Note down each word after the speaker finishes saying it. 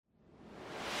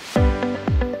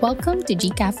Welcome to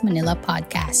GCAF Manila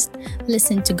Podcast.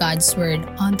 Listen to God's Word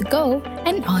on the go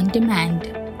and on demand.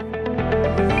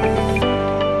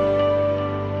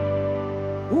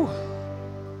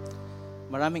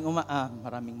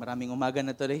 Maraming umaga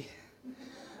na tuloy.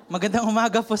 Magandang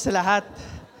umaga po sa lahat.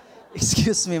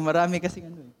 Excuse me, marami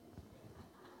kasing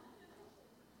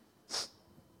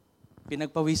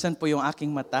pinagpawisan po yung aking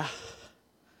mata.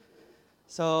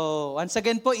 So, once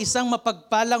again po, isang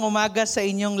mapagpalang umaga sa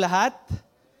inyong lahat.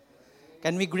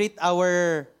 Can we greet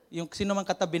yung sino man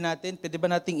katabi natin, pwede ba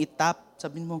nating itap?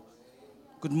 Sabihin mo,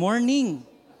 good morning.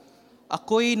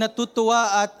 Ako'y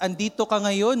natutuwa at andito ka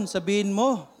ngayon. Sabihin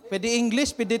mo, pwede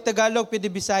English, pwede Tagalog, pwede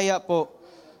Bisaya po.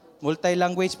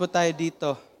 Multi-language po tayo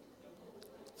dito.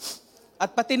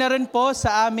 At pati na rin po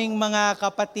sa aming mga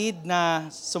kapatid na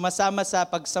sumasama sa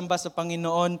pagsamba sa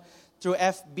Panginoon through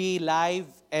FB Live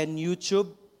and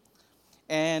YouTube.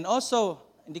 And also,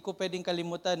 hindi ko pwedeng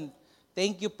kalimutan,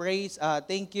 thank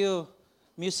you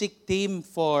music team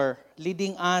for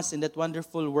leading us in that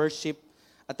wonderful worship.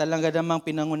 At talaga namang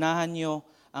pinangunahan nyo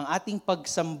ang ating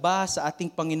pagsamba sa ating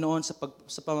Panginoon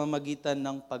sa pamamagitan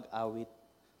ng pag-awit.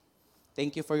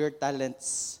 Thank you for your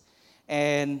talents.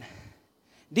 And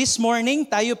this morning,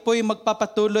 tayo po'y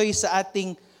magpapatuloy sa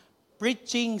ating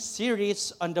preaching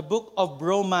series on the book of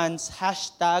Romans,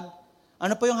 hashtag.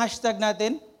 Ano po yung hashtag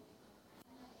natin?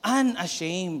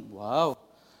 Unashamed. Wow.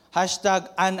 Hashtag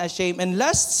unashamed. And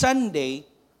last Sunday,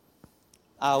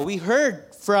 we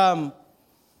heard from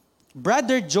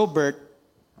Brother Jobert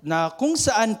na kung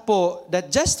saan po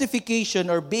that justification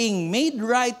or being made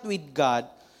right with God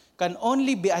can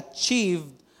only be achieved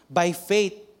by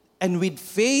faith. And with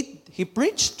faith, He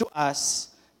preached to us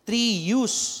 3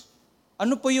 U's.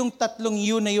 Ano po yung 3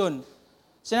 U na yun?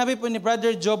 Sinabi po ni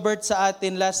Brother Jobert sa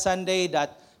atin last Sunday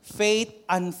that faith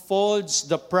unfolds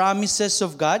the promises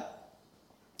of God,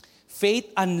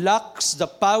 faith unlocks the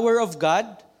power of God,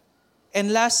 and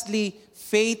lastly,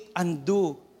 faith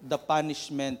undo the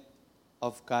punishment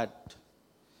of God.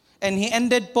 And he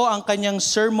ended po ang kanyang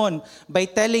sermon by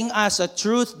telling us a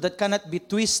truth that cannot be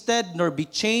twisted nor be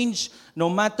changed no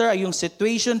matter yung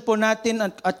situation po natin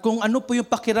at kung ano po yung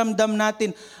pakiramdam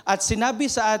natin. At sinabi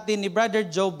sa atin ni Brother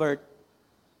Jobert,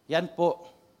 yan po,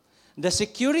 the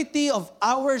security of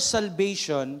our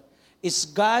salvation is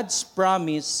God's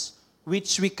promise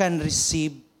which we can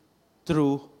receive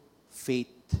through faith.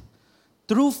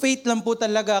 Through faith lang po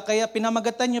talaga, kaya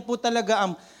pinamagatan niya po talaga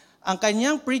ang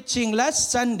kanyang preaching last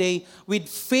Sunday with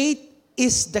faith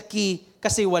is the key.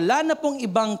 Kasi wala na pong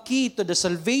ibang key to the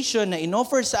salvation na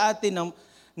inoffer sa atin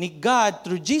ni God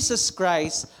through Jesus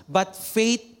Christ, but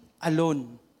faith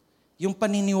alone. Yung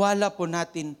paniniwala po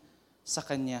natin sa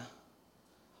Kanya.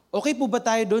 Okay po ba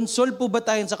tayo doon? Sold po ba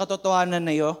tayo sa katotohanan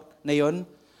na yon?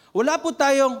 Wala po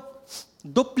tayong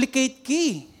duplicate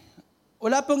key.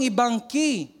 Wala pong ibang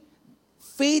key.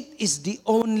 Faith is the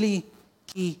only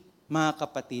key, mga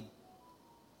kapatid.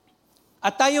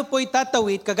 At tayo po'y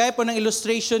tatawid, kagaya po ng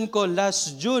illustration ko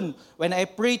last June when I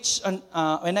preached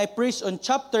on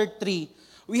chapter 3,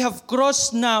 we have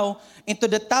crossed now into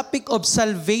the topic of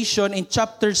salvation in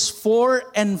chapters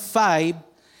 4 and 5.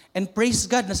 And praise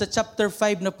God, nasa chapter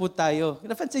 5 na po tayo.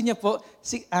 Napansin niyo po,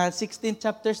 16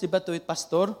 chapters, di ba to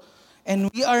Pastor?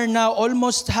 And we are now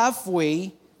almost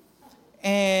halfway.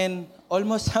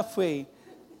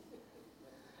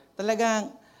 Talagang,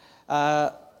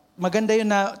 maganda yun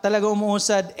na talaga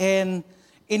umuusad. And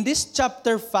in this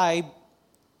chapter 5,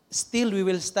 still we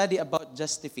will study about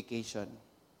justification.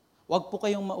 Huwag po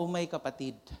kayong maumay,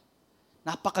 kapatid.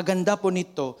 Napakaganda po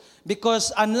nito. Because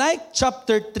unlike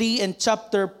chapter 3 and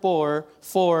chapter 4,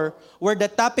 where the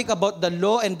topic about the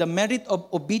law and the merit of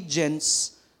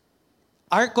obedience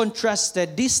are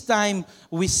contrasted, this time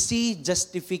we see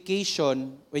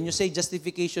justification. When you say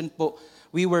justification po,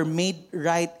 we were made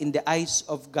right in the eyes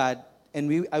of God. And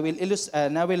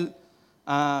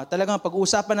talagang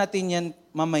pag-uusapan natin yan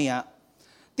mamaya.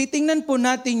 Titingnan po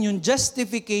natin yung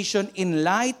justification in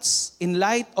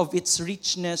light of its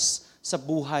richness sa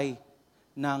buhay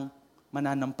ng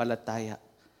mananampalataya.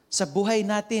 Sa buhay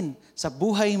natin, sa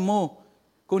buhay mo,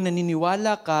 kung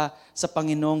naniniwala ka sa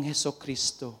Panginoong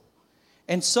Hesukristo.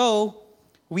 And so,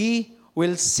 we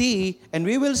will see and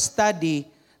we will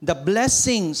study the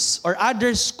blessings, or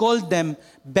others call them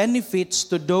benefits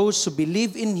to those who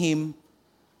believe in Him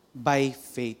by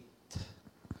faith.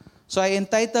 So I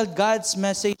entitled God's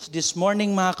message this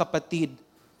morning, mga kapatid,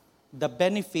 The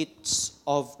Benefits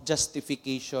of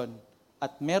Justification.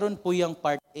 At meron po yung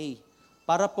part A.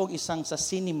 Para pong isang sa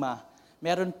cinema,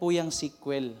 meron po yung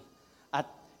sequel. At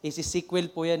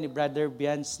isi-sequel po yan ni Brother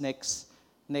Bians next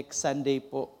Sunday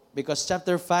po. Because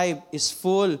chapter 5 is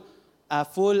full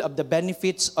full of the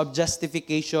benefits of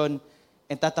justification,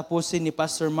 and tatapusin ni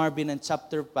Pastor Marvin ang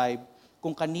chapter 5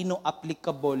 kung kanino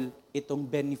applicable itong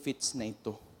benefits na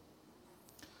ito.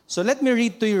 So let me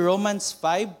read to you Romans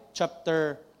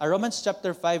chapter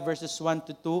 5 verses 1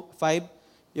 to 5.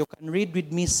 You can read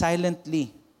with me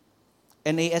silently.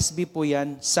 NASB po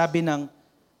yan. Sabi ng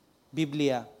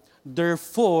Biblia,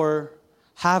 therefore,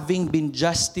 having been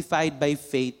justified by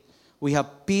faith, we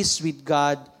have peace with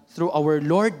God through our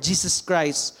Lord Jesus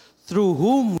Christ, through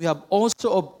whom we have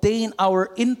also obtained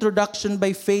our introduction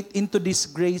by faith into this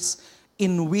grace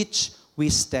in which we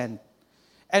stand.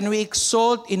 And we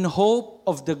exult in hope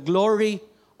of the glory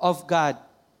of God.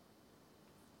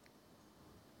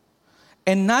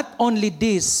 And not only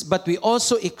this, but we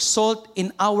also exult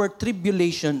in our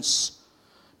tribulations,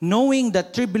 knowing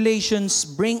that tribulations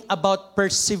bring about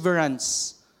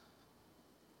perseverance.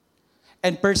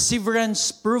 And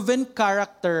perseverance, proven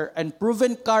character, and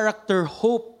proven character,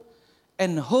 hope.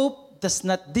 And hope does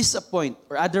not disappoint.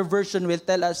 Or other version will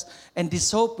tell us, and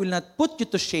this hope will not put you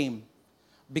to shame,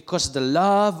 because the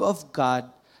love of God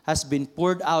has been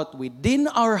poured out within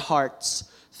our hearts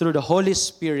through the Holy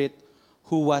Spirit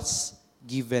who was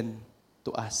given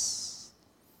to us.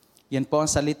 Yan po ang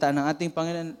salita ng ating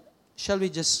Panginoon. Shall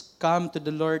we just come to the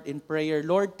Lord in prayer?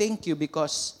 Lord, thank you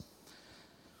because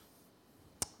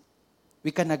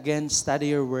we can again study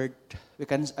your word. We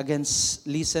can again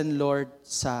listen, Lord,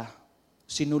 sa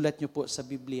sinulat niyo po sa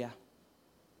Biblia.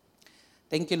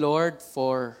 Thank you, Lord,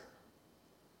 for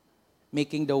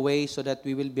making the way so that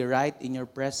we will be right in your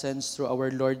presence through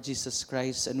our Lord Jesus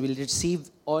Christ, and we'll receive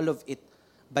all of it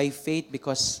by faith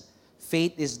because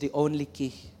faith is the only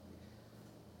key.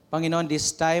 Panginoon,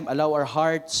 this time, allow our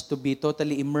hearts to be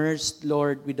totally immersed,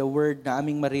 Lord, with the word na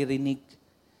aming maririnig.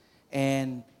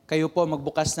 And kayo po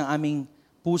magbukas ng aming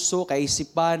puso,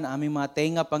 kaisipan, aming mga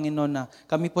tenga, Panginoon, na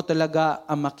kami po talaga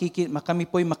kami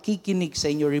po'y makikinig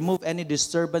sa inyo. Remove any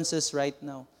disturbances right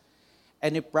now.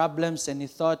 Any problems, any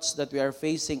thoughts that we are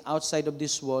facing outside of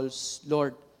these walls,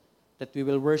 Lord, that we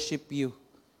will worship you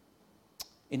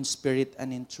in spirit and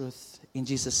in truth. In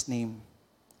Jesus' name,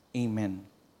 amen.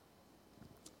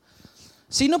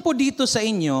 Sino po dito sa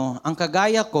inyo ang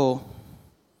kagaya ko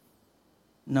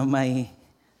na may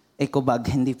eco bag?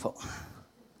 Hindi po.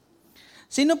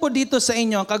 Sino po dito sa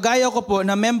inyo ang kagaya ko po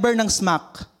na member ng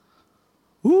SMAC?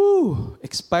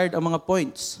 Expired ang mga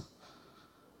points.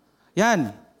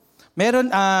 Yan.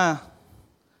 Meron,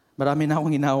 marami na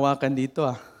akong hinahawakan dito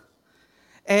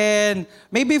And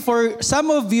maybe for some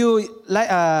of you,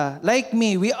 like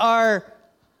me, we are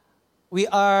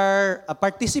a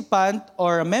participant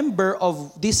or a member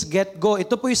of this Get Go.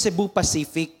 Ito po yung Cebu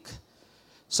Pacific.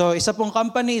 So, isa pong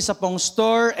company, isa pong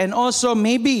store, and also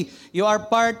maybe you are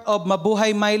part of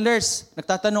Mabuhay Milers.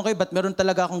 Nagtatanong kayo, ba't meron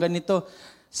talaga akong ganito?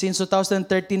 Since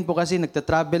 2013 po kasi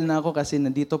nagta-travel na ako kasi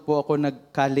nandito po ako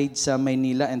nag-college sa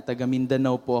Maynila and taga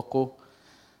Mindanao po ako.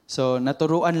 So,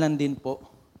 naturuan lang din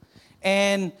po.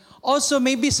 And also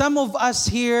maybe some of us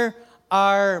here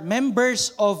are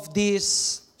members of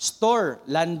this store,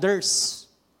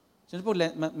 Landers. Sino po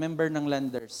member ng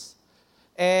Landers?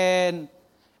 And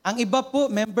ang iba po,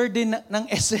 member din ng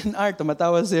SNR.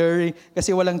 Tumatawa si Harry kasi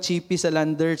walang chippy sa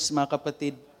Landers, mga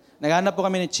kapatid. Naghanap po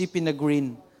kami ng chippy na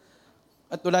green.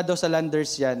 At wala daw sa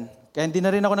Landers yan. Kaya hindi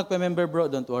na rin ako nagpa-member, bro.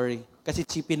 Don't worry. Kasi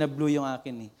chippy na blue yung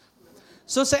akin .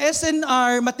 So sa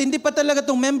SNR, matindi pa talaga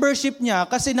tong membership niya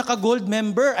kasi naka-gold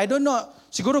member. I don't know.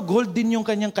 Siguro gold din yung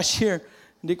kanyang cashier.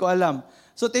 Hindi ko alam.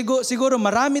 So siguro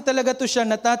marami talaga to siya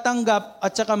natatanggap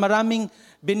at saka maraming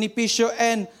benepisyo.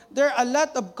 And there are a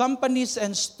lot of companies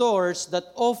and stores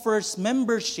that offers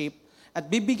membership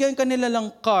at bibigyan ka nila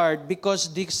lang card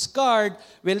because this card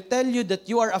will tell you that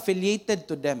you are affiliated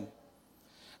to them.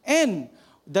 And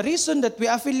the reason that we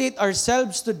affiliate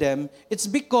ourselves to them, it's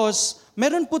because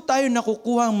meron po tayo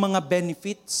nakukuhang mga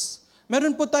benefits.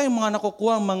 Meron po tayong mga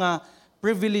nakukuhang mga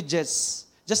privileges.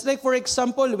 Just like for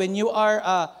example, when you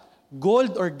are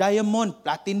gold or diamond,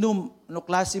 platinum, ano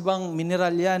klase bang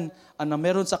mineral yan, ano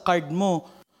meron sa card mo.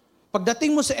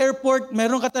 Pagdating mo sa airport,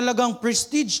 meron ka talagang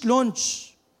prestige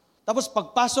lounge. Tapos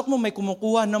pagpasok mo, may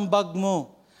kumukuha ng bag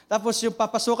mo. Tapos yung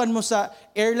papasukan mo sa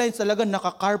airlines, talaga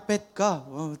naka-carpet ka.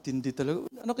 Oh, tindi talaga.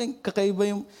 Ano kayong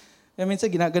kakaiba yung... minsan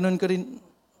ginaganon ko rin.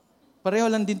 Pareho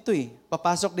lang din to .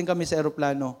 Papasok din kami sa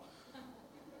aeroplano.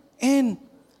 And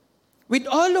with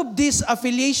all of this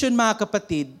affiliation, mga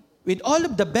kapatid, with all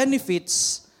of the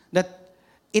benefits that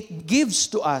it gives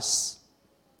to us,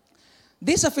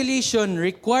 this affiliation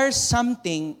requires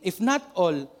something, if not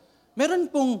all,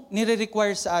 meron pong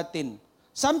nire-require sa atin.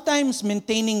 Sometimes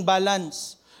maintaining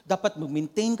balance. dapat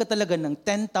mag-maintain ka talaga ng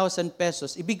 10,000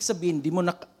 pesos. Ibig sabihin, di mo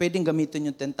na pwedeng gamitin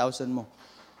yung 10,000 mo.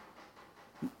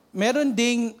 Meron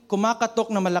ding kumakatok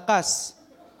na malakas.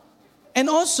 And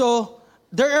also,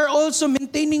 there are also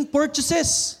maintaining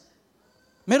purchases.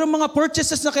 Meron mga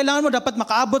purchases na kailangan mo, dapat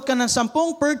makaabot ka ng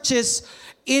 10 purchase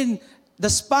in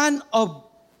the span of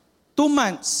 2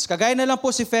 months. Kagaya na lang po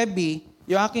si Feby,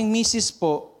 yung aking misis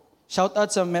po, shout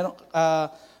out sa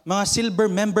mga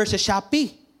silver member sa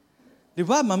Shopee. Di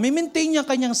ba? Mamimaintain niya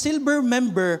kanyang silver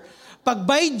member. Pag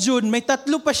by June, may 3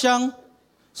 pa siyang,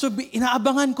 so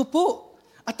inaabangan ko po.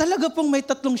 At talaga pong may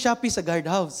 3 Shopee sa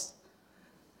guardhouse.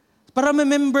 Para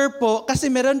member po, kasi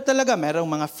merong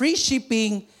mga free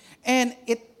shipping, and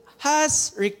it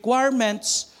has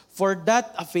requirements for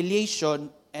that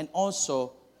affiliation and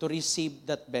also to receive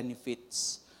that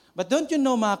benefits. But don't you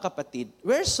know mga kapatid,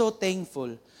 we're so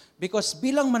thankful because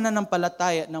bilang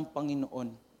mananampalataya ng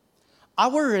Panginoon,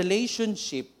 our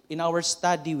relationship in our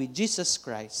study with Jesus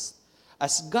Christ,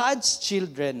 as God's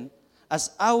children, as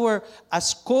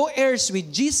co-heirs with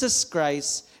Jesus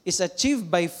Christ, is achieved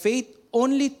by faith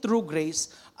only through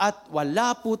grace at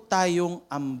wala po tayong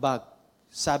ambag,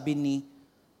 sabi ni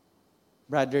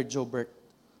Brother Jobert.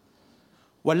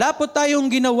 Wala po tayong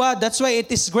ginawa, that's why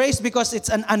it is grace because it's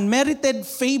an unmerited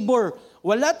favor.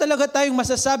 Wala talaga tayong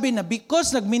masasabi na because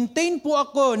nag-maintain po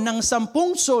ako ng 10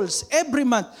 souls every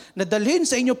month na dalhin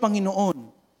sa inyo,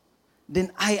 Panginoon, then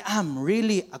I am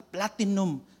really a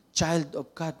platinum child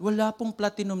of God. Wala pong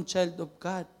platinum child of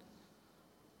God.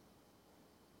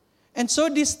 And so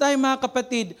this time, mga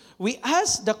kapatid, we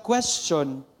ask the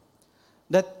question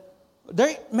that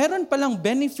meron palang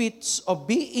benefits of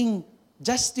being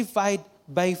justified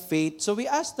by faith. So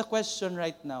we ask the question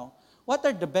right now, what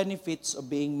are the benefits of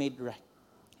being made right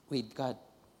with God?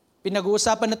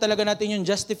 Pinag-uusapan na talaga natin yung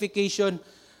justification,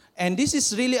 and this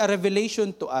is really a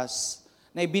revelation to us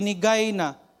na ibinigay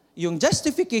na yung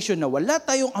justification na wala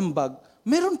tayong ambag,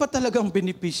 meron pa talagang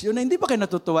benepisyo na hindi pa kayo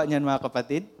natutuwa niyan, mga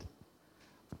kapatid.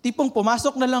 Tipong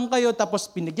pumasok na lang kayo, tapos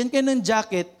pinigyan kayo ng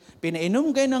jacket,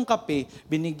 pinainom kayo ng kape,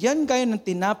 binigyan kayo ng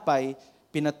tinapay,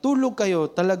 pinatulog kayo,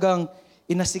 talagang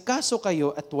inasikaso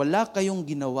kayo at wala kayong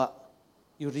ginawa.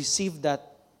 You receive that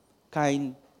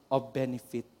kind of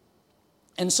benefit.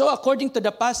 And so according to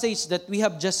the passage that we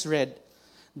have just read,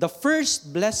 the first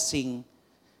blessing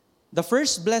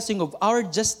of our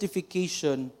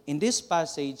justification in this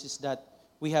passage is that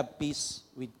we have peace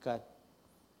with God.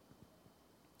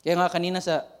 Kaya nga kanina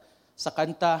sa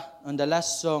kanta, on the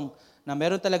last song, na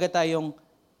meron talaga tayong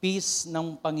peace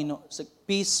ng Panginoon,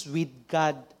 peace with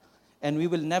God, and we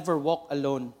will never walk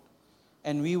alone.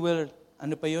 And we will,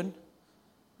 ano pa yun?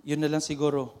 Yun na lang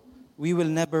siguro. We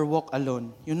will never walk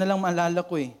alone. Yun na lang maalala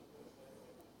ko eh.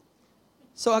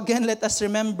 So again, let us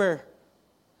remember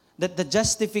that the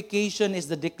justification is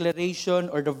the declaration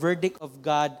or the verdict of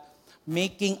God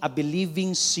making a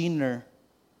believing sinner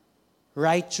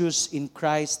righteous in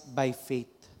Christ by faith.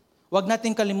 Huwag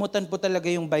natin kalimutan po talaga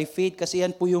yung by faith kasi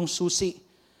yan po yung susi.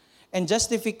 And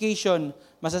justification,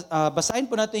 basahin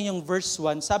po natin yung verse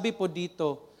 1. Sabi po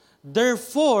dito,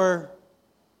 therefore,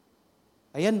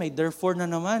 ayan, may therefore na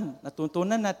naman.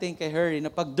 Natutunan natin kay Harry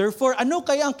na pag therefore, ano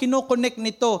kaya ang kinoconnect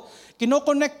nito?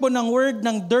 Kinoconnect po ng word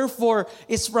ng therefore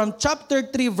is from chapter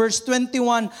 3 verse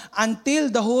 21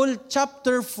 until the whole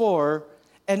chapter 4,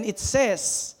 and it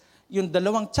says, yung 2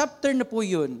 chapter na po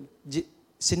yun,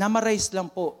 sinamarize lang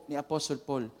po ni Apostle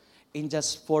Paul in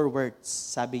just 4 words,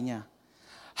 sabi niya.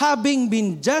 Having been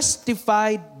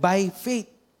justified by faith.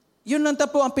 Yun lang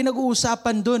po ang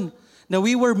pinag-uusapan dun. Na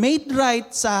we were made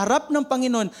right sa harap ng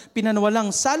Panginoon,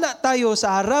 pinanawalang sala tayo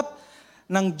sa harap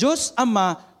ng Diyos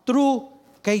Ama through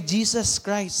kay Jesus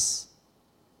Christ.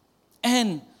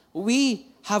 And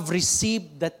we have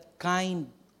received that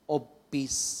kind of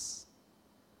peace.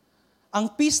 Ang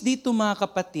peace dito, mga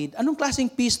kapatid, anong klaseng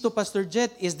peace to, Pastor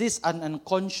Jet? Is this an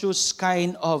unconscious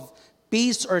kind of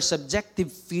peace or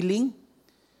subjective feeling?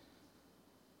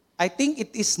 I think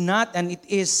it is not, and it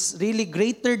is really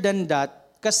greater than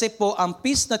that. Kasi po, ang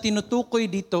peace na tinutukoy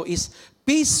dito is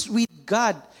peace with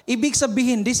God. Ibig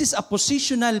sabihin, this is a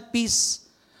positional peace.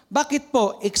 Bakit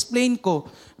po? Explain ko.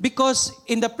 Because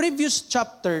in the previous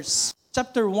chapters,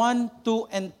 chapter 1, 2,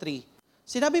 and 3,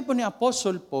 sinabi po ni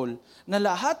Apostle Paul na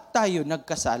lahat tayo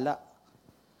nagkasala.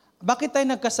 Bakit tayo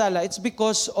nagkasala? It's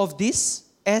because of this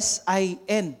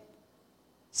S-I-N.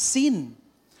 Sin.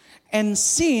 And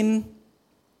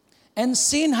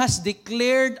sin has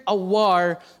declared a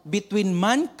war between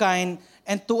mankind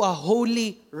and to a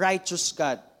holy, righteous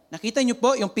God. Nakita niyo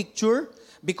po yung picture?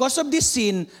 Because of this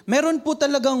sin, meron po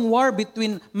talagang war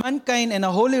between mankind and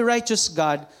a holy, righteous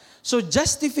God. So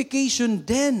justification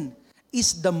then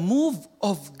is the move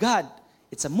of God.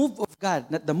 It's a move of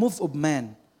God, not the move of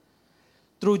man.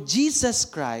 Through Jesus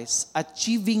Christ,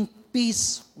 achieving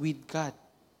peace with God.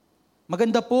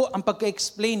 Maganda po ang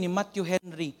pagka-explain ni Matthew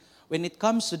Henry when it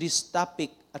comes to this topic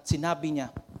at sinabi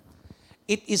niya,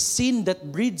 it is sin that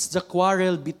breeds the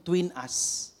quarrel between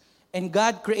us. And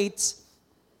God creates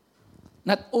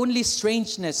not only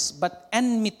strangeness but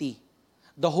enmity.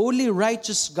 The holy,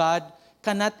 righteous God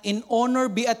cannot in honor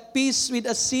be at peace with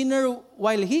a sinner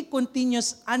while he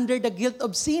continues under the guilt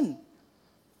of sin.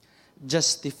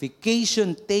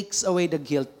 Justification takes away the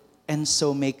guilt and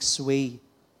so makes way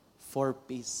for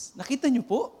peace. Nakita niyo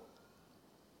po?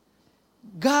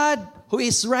 God who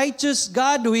is righteous,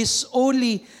 God who is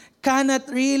holy, cannot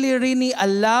really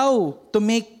allow to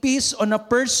make peace on a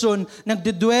person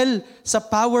nagdudwell sa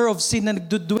power of sin,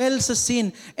 nagdudwell sa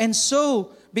sin. And so,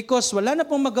 because wala na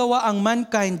pong magawa ang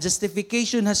mankind,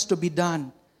 justification has to be done.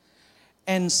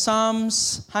 And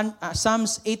Psalms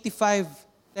 85:10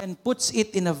 puts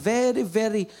it in a very,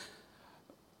 very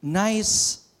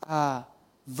nice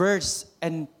verse.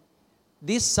 And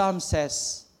this psalm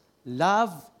says,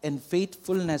 love and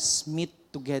faithfulness meet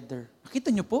together. Nakita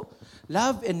niyo po?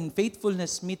 Love and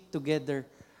faithfulness meet together.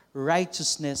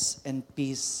 Righteousness and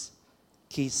peace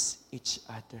kiss each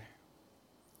other.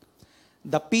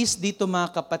 The peace dito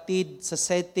mga kapatid sa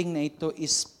setting na ito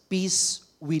is peace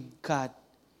with God.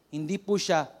 Hindi po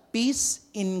siya peace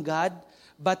in God,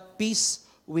 but peace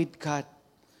with God.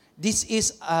 This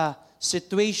is a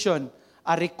situation,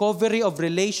 a recovery of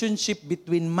relationship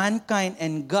between mankind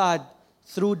and God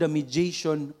through the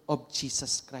mediation of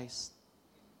Jesus Christ.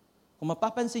 Kung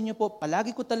mapapansin niyo po, palagi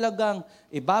ko talagang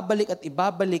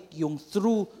ibabalik yung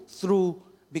through,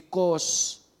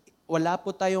 because wala po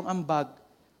tayong ambag,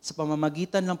 sa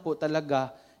pamamagitan lang po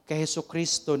talaga kay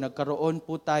Jesucristo, nagkaroon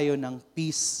po tayo ng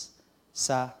peace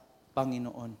sa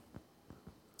Panginoon.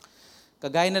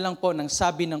 Kagaya na lang po ng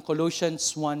sabi ng Colossians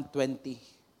 1:20.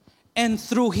 And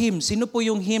through Him, sino po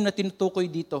yung Him na tinutukoy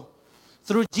dito?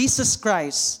 Through Jesus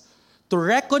Christ, to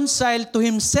reconcile to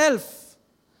Himself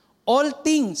all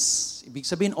things. Ibig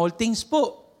sabihin, all things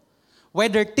po.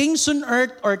 Whether things on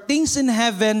earth or things in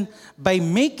heaven, by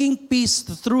making peace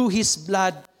through His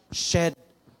blood shed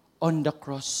on the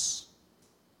cross.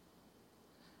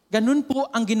 Ganun po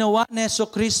ang ginawa ni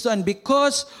Jesucristo, and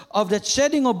because of the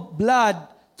shedding of blood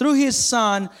through His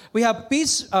Son, we have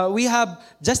peace, we have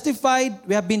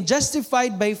been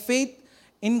justified by faith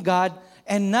in God,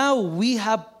 and now we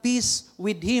have peace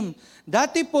with Him.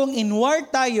 Dati pong in war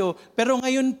tayo, pero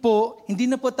ngayon po, hindi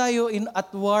na po tayo at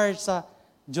war sa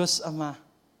Diyos Ama.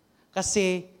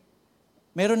 Kasi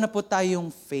meron na po tayong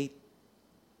faith.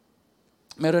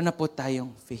 Meron na po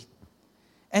tayong faith.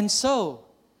 And so,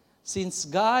 since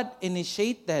God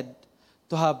initiated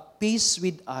to have peace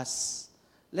with us,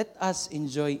 let us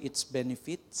enjoy its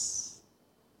benefits.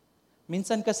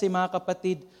 Minsan kasi mga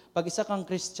kapatid, pag isa kang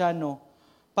Kristiyano,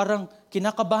 parang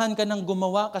kinakabahan ka ng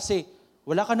gumawa kasi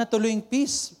wala ka na tuloy yung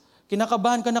peace.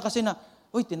 Kinakabahan ka na kasi na,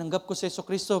 tinanggap ko si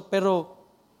Jesucristo, pero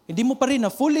hindi mo pa rin na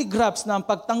fully grasp na ang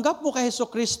pagtanggap mo kay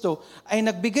Jesucristo ay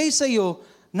nagbigay sa iyo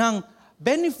ng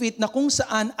benefit na kung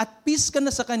saan at peace ka na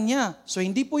sa Kanya. So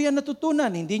hindi po yan natutunan,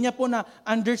 hindi niya po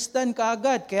na-understand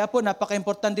kaagad. Kaya po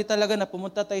napaka-importante talaga na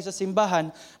pumunta tayo sa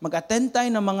simbahan, mag-attend tayo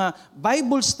ng mga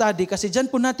Bible study kasi dyan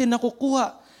po natin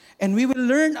nakukuha. And we will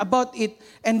learn about it.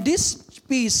 And this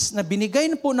peace na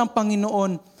binigay na po ng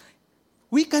Panginoon,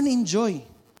 we can enjoy.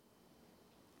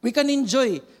 We can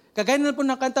enjoy. Kagaya na po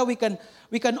ng kanta,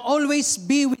 we can always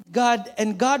be with God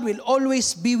and God will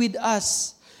always be with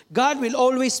us. God will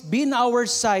always be in our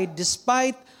side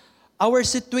despite our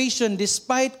situation,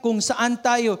 despite kung saan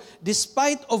tayo,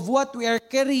 despite of what we are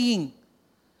carrying.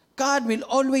 God will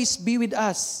always be with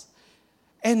us.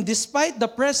 And despite the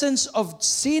presence of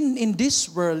sin in this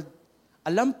world,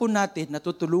 alam po natin,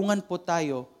 natutulungan po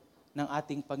tayo ng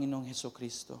ating Panginoong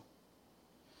Hesukristo.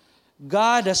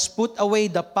 God has put away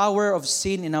the power of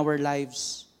sin in our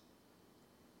lives.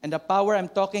 And the power I'm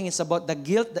talking is about the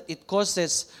guilt that it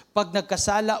causes pag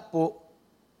nagkasala po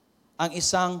ang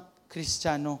isang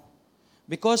Kristiyano.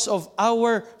 Because of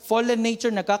our fallen nature,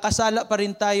 nagkakasala pa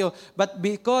rin tayo. But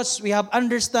because we have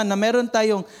understand na meron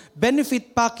tayong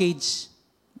benefit package,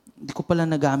 hindi ko pala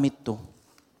nagamit to.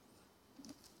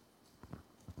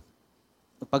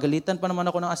 Pagalitan pa naman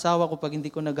ako ng asawa ko pag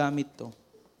hindi ko nagamit to.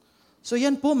 So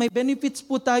yan po, may benefits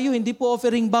po tayo, hindi po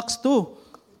offering box to.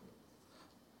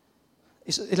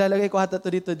 Ilalagay ko ata to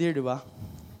dito, dear, di ba?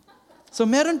 So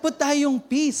meron po tayong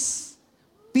peace.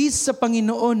 Peace sa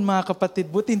Panginoon, mga kapatid.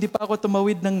 Buti hindi pa ako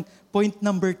tumawid ng point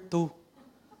number 2.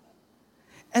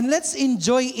 And let's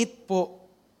enjoy it po.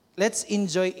 Let's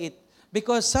enjoy it.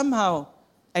 Because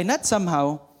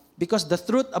because the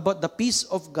truth about the peace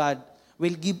of God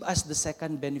will give us the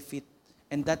second benefit.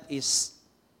 And that is,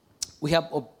 we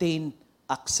have obtained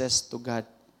access to God.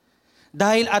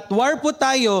 Dahil at war po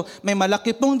tayo, may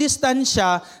malaki pong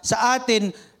distansya sa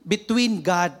atin between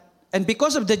God. And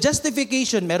because of the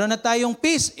justification, meron na tayong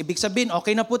peace. Ibig sabihin,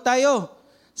 okay na po tayo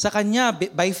sa Kanya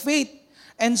by faith.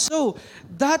 And so,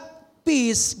 that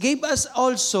peace gave us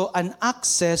also an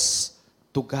access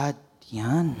to God.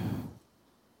 Yan.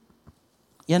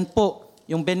 Yan po,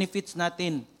 yung benefits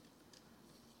natin.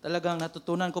 Talagang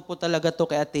natutunan ko po talaga to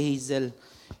kay Ate Hazel,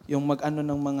 yung mag-ano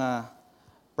ng mga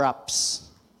props.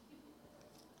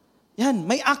 Yan,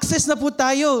 may access na po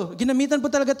tayo. Ginamitan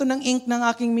po talaga to ng ink ng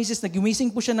aking misis.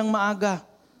 Nagimising po siya ng maaga.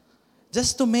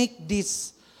 Just to make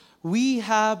this, we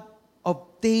have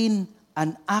obtained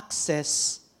an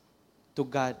access to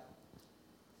God.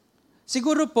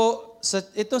 Siguro po,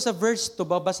 ito sa verse to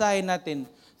babasahin natin,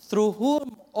 through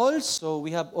whom also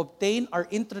we have obtained our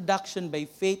introduction by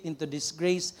faith into this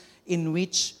grace in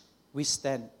which we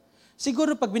stand.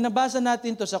 Siguro pag binabasa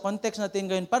natin to sa context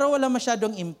natin ngayon, para wala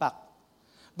masyadong impact.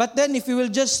 But then if you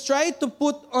will just try to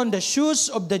put on the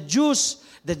shoes of the Jews,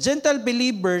 the Gentile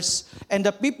believers, and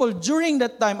the people during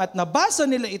that time, at nabasa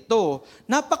nila ito,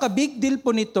 napaka-big deal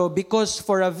po nito because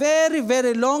for a very,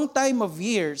 very long time of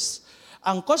years,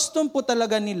 ang custom po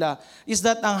talaga nila is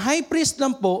that ang high priest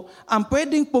lang po ang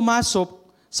pwedeng pumasok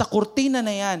sa kurtina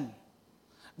na yan.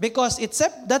 Because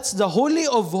that's the Holy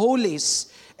of Holies,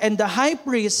 and the high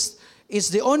priest is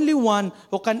the only one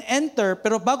who can enter,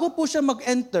 pero bago po siya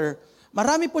mag-enter,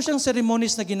 marami po siyang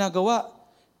ceremonies na ginagawa.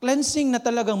 Cleansing na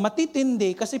talagang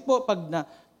matitindi kasi po pag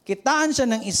nakitaan siya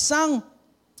ng isang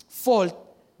fault,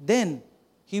 then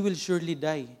he will surely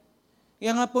die.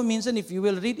 Kaya nga po minsan, if you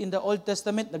will read in the Old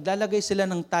Testament, naglalagay sila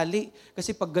ng tali.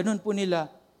 Kasi pag ganun po nila,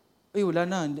 wala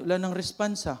nang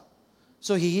responsa.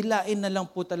 So hihilain na lang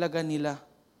po talaga nila.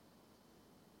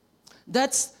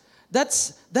 That's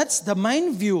the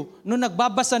mind view nung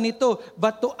nagbabasa nito.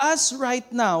 But to us right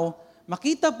now,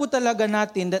 makita po talaga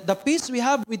natin that the peace we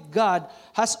have with God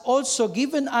has also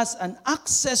given us an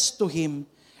access to Him.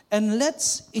 And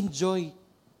let's enjoy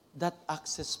that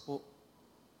access po.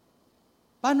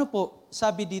 Paano po?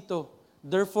 Sabi dito,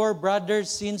 therefore, brothers,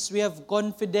 since we have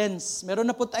confidence, meron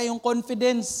na po tayong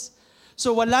confidence.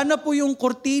 So wala na po yung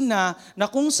kurtina na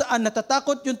kung saan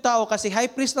natatakot yung tao kasi high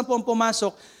priest na po ang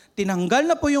pumasok, tinanggal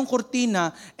na po yung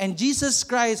kurtina, and Jesus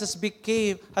Christ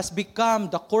has become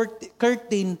the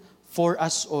curtain for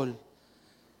us all.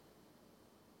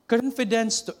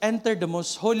 Confidence to enter the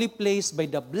most holy place by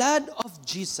the blood of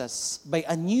Jesus, by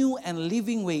a new and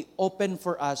living way open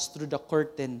for us through the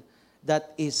curtain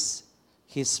that is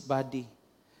His body.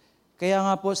 Kaya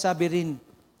nga po sabi rin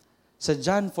sa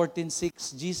John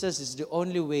 14:6, Jesus is the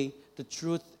only way, the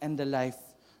truth, and the life.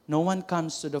 No one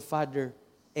comes to the Father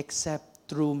except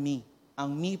through me.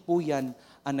 Ang me po yan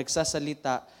ang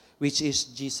nagsasalita, which is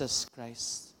Jesus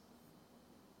Christ.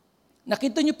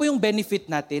 Nakita niyo po yung benefit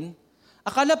natin?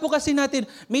 Akala po kasi natin,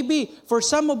 maybe for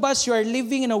some of us, you are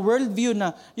living in a worldview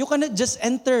na you cannot just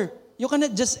enter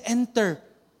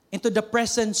into the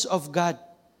presence of God.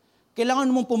 Kailangan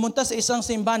mong pumunta sa isang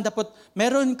simbahan, dapat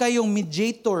meron kayong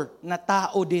mediator na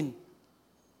tao din.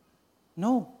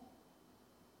 No.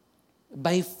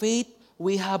 By faith,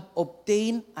 we have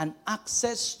obtained an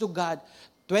access to God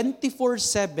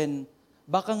 24/7.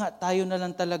 Baka nga tayo na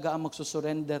lang talaga ang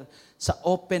magsusurrender sa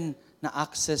open na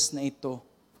access na ito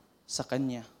sa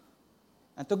Kanya.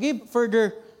 And to give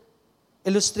further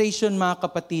illustration, mga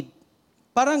kapatid,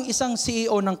 parang isang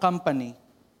CEO ng company.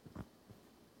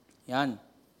 Yan.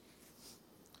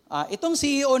 Itong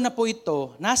CEO na po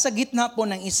ito, nasa gitna po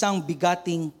ng isang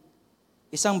bigating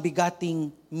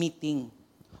meeting.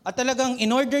 At talagang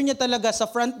in-order niya talaga sa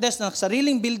front desk ng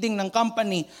sariling building ng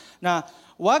company na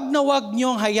wag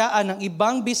niyong hayaan ng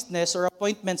ibang business or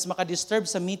appointments makadisturb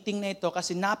sa meeting na ito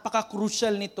kasi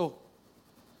napaka-crucial nito.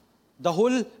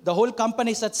 The whole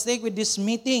company is at stake with this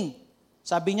meeting.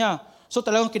 Sabi niya, so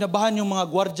talagang kinabahan yung mga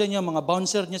gwardiya niya, mga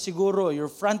bouncer niya siguro, your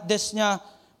front desk niya,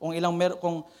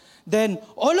 then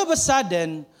all of a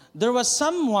sudden, there was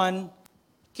someone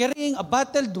carrying a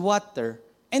bottled water,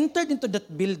 entered into that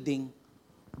building.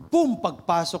 Boom!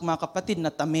 Pagpasok, mga kapatid,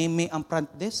 natameme ang front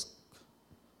desk.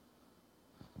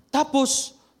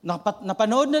 Tapos,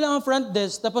 napanood na lang ang front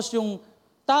desk, tapos yung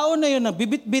tao na yun,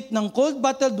 nagbibit-bit ng cold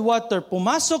bottled water,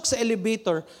 pumasok sa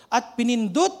elevator at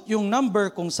pinindot yung number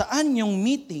kung saan yung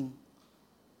meeting.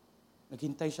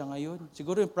 Naghintay siya ngayon.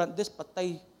 Siguro yung front desk,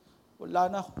 patay.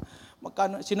 Wala na.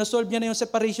 Sinosolve niya na yung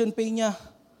separation pay niya.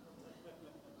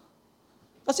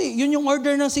 Kasi yun yung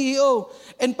order ng CEO.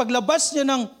 And paglabas niya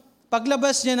ng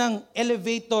Paglabas niya ng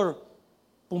elevator,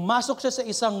 pumasok siya sa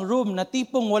isang room na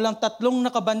tipong walang 3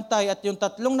 nakabantay at yung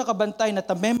 3 nakabantay na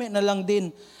tameme na lang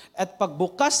din. At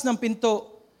pagbukas ng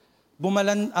pinto,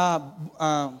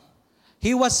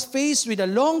 he was faced with a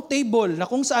long table na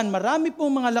kung saan marami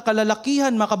pong mga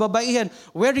kalalakihan, mga kababaihan,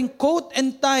 wearing coat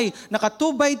and tie, naka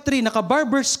 2x3, naka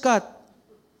barber's cut,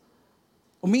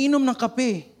 umiinom ng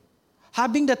kape.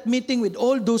 Having that meeting with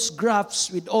all those graphs,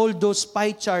 with all those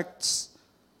pie charts.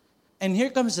 And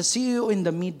here comes the CEO in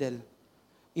the middle.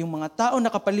 Yung mga tao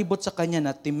nakapalibot sa kanya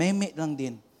na timeme lang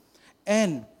din.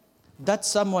 And that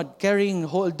someone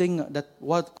holding that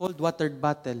cold watered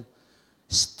bottle,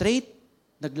 straight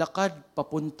naglakad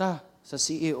papunta sa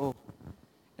CEO.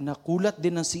 And nakulat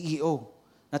din ng CEO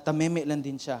na tameme lang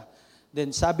din siya. Then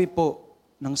sabi po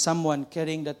ng someone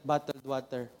carrying that bottled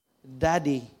water,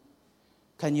 "Daddy,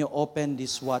 can you open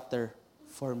this water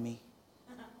for me?"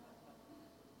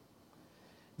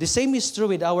 The same is true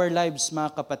with our lives,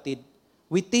 mga kapatid.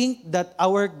 We think that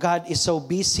our God is so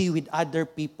busy with other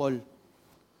people.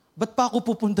 Ba't pa ako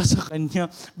pupunta sa Kanya?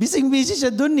 Busy siya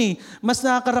dun eh. Mas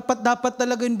nakakarapat dapat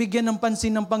talaga yung bigyan ng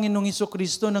pansin ng Panginoong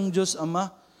Hesukristo ng Diyos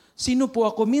Ama. Sino po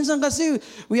ako? Minsan kasi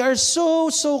we are so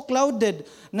clouded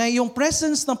na yung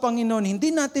presence ng Panginoon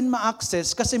hindi natin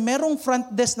ma-access kasi merong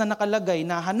front desk na nakalagay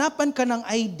na hanapan ka ng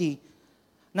ID,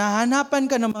 na hanapan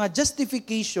ka ng mga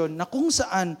justification na kung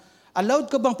saan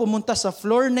allowed ka bang pumunta sa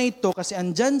floor na ito kasi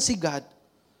andyan si God.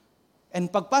 And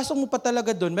pagpasok mo pa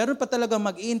talaga doon, meron pa talaga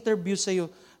mag-i-interview sa'yo.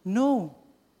 No.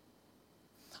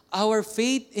 Our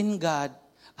faith in God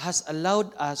has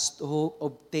allowed us to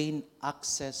obtain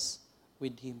access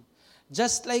with Him.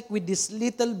 Just like with this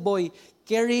little boy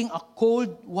carrying a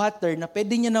cold water na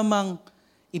pwede niya namang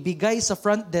ibigay sa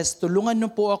front desk, tulungan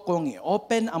niyo po akong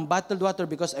i-open ang bottled water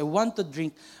because I want to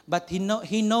drink. But he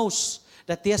knows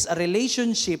that he has a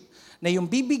relationship na yung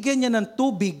bibigyan niya ng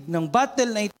tubig, ng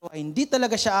bottle na ito, ay hindi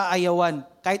talaga siya aayawan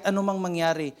kahit anumang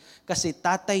mangyari. Kasi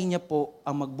tatay niya po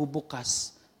ang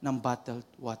magbubukas ng bottled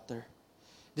water.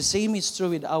 The same is true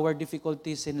with our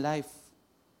difficulties in life.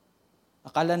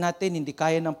 Akala natin hindi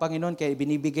kaya ng Panginoon kaya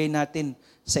binibigay natin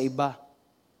sa iba.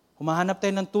 Humahanap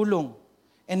tayo ng tulong.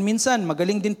 And minsan,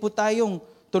 magaling din po tayong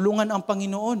tulungan ang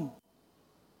Panginoon.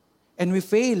 And we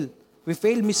fail. We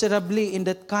fail miserably in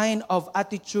that kind of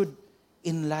attitude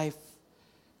in life.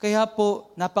 Kaya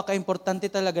po, napaka-importante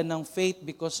talaga ng faith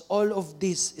because all of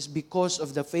this is because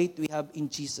of the faith we have in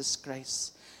Jesus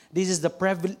Christ. This is the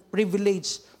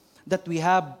privilege that we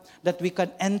have, that we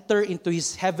can enter into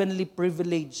His heavenly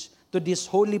privilege to this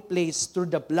holy place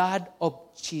through the blood of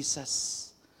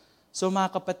Jesus. So mga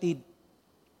kapatid,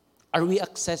 are we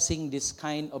accessing this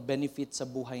kind of benefit sa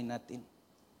buhay natin?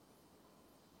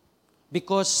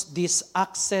 Because this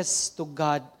access to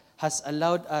God has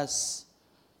allowed us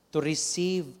to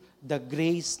receive the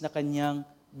grace na Kanyang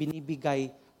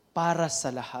binibigay para sa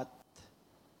lahat.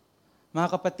 Mga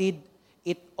kapatid,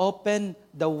 it opened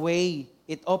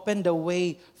the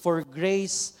way for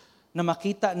grace na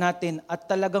makita natin at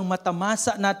talagang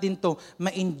matamasa natin to,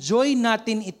 ma-enjoy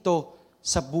natin ito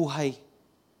sa buhay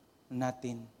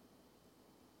natin.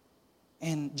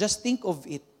 And just think of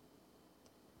it.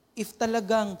 If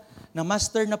talagang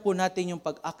na-master na po natin yung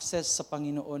pag-access sa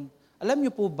Panginoon, alam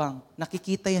niyo po bang,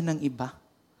 nakikita yan ng iba?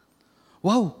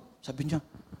 Wow, sabi niya,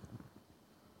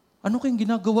 ano kayong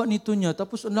ginagawa nito niya?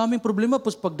 Tapos ang daming problema,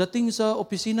 tapos pagdating sa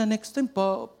opisina next time,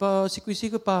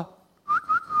 sikwi-sikwi pa,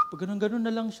 ganun-ganun na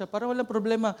lang siya, para walang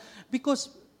problema. Because,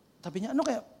 sabi niya,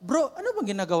 bro, ano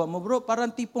bang ginagawa mo bro?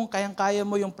 Parang tipong kayang-kaya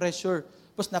mo yung pressure,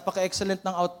 tapos napaka-excellent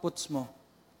ng outputs mo.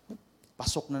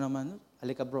 Pasok na naman.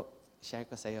 Halika bro, share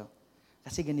ko sa'yo.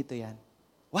 Kasi ganito yan.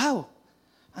 Wow,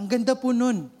 ang ganda po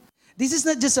nun. This is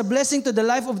not just a blessing to the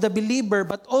life of the believer,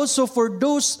 but also for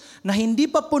those na hindi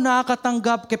pa po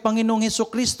nakakatanggap kay Panginoong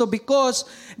Hesukristo because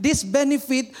this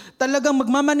benefit talagang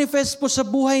magmamanifest po sa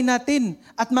buhay natin.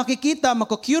 At makikita,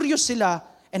 makakurious sila,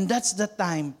 and that's the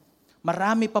time,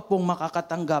 marami pa pong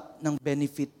makakatanggap ng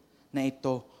benefit na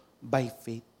ito by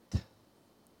faith.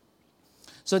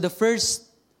 So the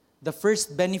first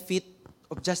benefit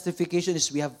of justification is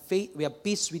we have faith, we have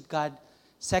peace with God.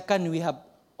 Second, we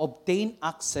have obtain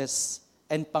access,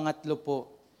 and pangatlo po,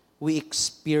 we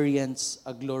experience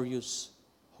a glorious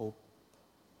hope.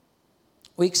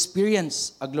 We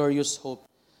experience a glorious hope.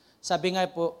 Sabi nga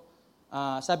po,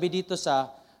 sabi dito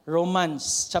sa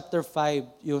Romans chapter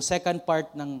 5, yung second part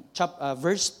ng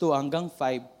verse 2 hanggang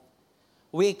 5,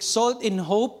 we exult in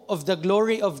hope of the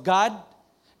glory of God,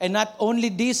 and not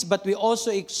only this, but we also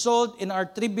exult in our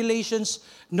tribulations,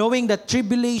 knowing that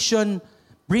tribulation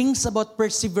brings about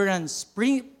perseverance.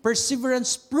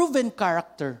 Perseverance, proven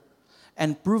character.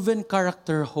 and proven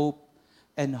character hope.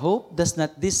 And hope does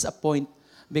not disappoint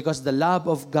because the love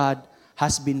of God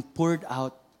has been poured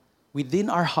out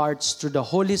within our hearts through the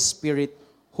Holy Spirit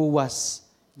who was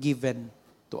given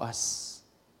to us.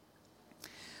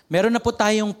 Meron na po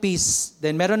tayong peace,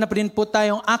 then meron na rin po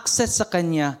tayong access sa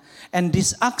Kanya. And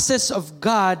this access of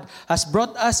God has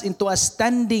brought us into a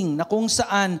standing na kung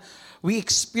saan we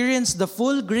experience the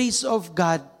full grace of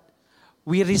God.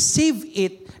 We receive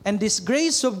it, and this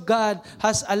grace of God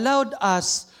has allowed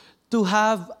us to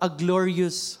have a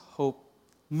glorious hope.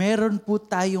 Meron po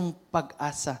tayong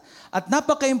pag-asa. At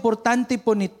napaka-importante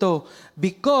po nito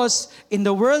because in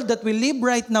the world that we live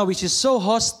right now, which is so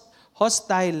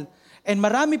hostile, and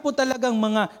marami po talagang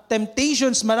mga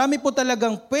temptations, marami po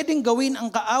talagang pwedeng gawin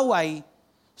ang kaaway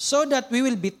so that we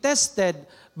will be tested.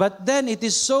 But then it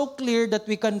is so clear that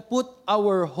we can put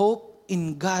our hope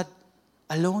in God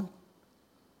alone.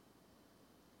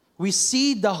 We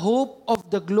see the hope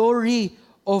of the glory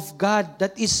of God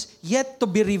that is yet to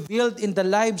be revealed in the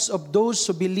lives of those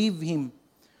who believe Him.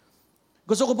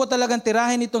 Gusto ko po talagang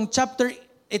tirahin itong chapter,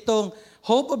 itong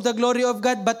hope of the glory of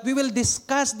God, but we will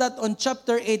discuss that on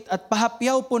chapter 8 at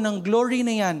pahapyaw po ng glory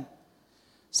na yan.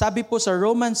 Sabi po sa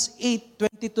Romans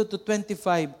 8:22 to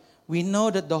 25, we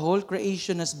know that the whole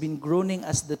creation has been groaning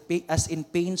as in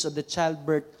pains of the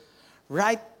childbirth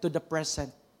right to the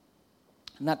present.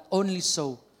 Not only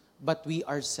so, but we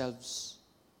ourselves.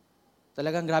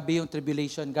 Talagang grabe yung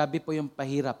tribulation, grabe po yung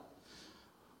pahirap.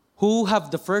 Who have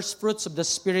the first fruits of the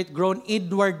Spirit grown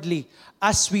inwardly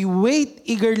as we wait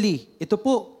eagerly, ito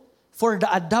po, for the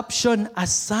adoption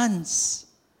as sons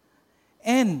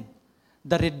and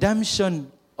the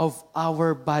redemption of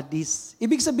our bodies.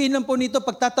 Ibig sabihin lang po nito,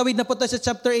 pagtatawid na po tayo sa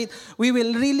chapter 8, we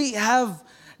will really have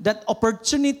that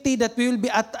opportunity that we will be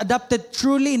adopted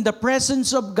truly in the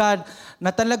presence of God, na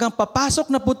talagang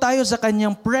papasok na po tayo sa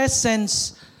Kanyang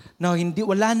presence na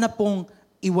wala na pong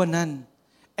iwanan.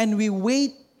 And we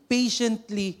wait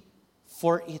patiently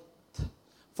for it.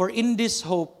 For in this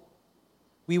hope,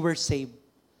 we were saved.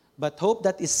 But hope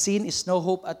that is seen is no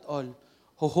hope at all.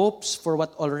 Who hopes for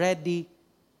what already,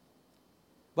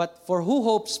 but for who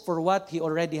hopes for what he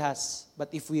already has. But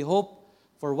if we hope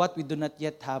for what we do not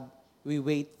yet have, we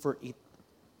wait for it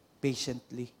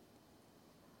patiently.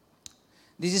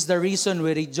 This is the reason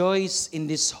we rejoice in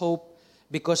this hope,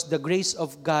 because the grace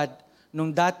of God, nung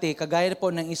dati, kagaya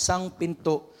po ng isang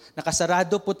pinto,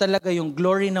 nakasarado po talaga yung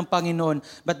glory ng Panginoon.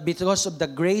 But because of the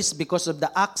grace, because of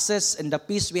the access and the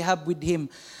peace we have with Him,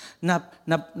 na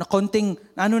konting,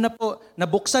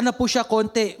 nabuksan na po siya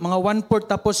konti, mga 1/4,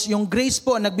 tapos yung grace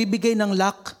po, nagbibigay ng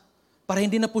lock, para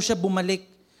hindi na po siya bumalik.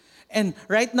 And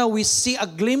right now, we see a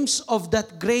glimpse of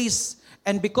that grace,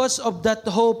 and because of that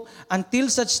hope, until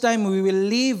such time, we will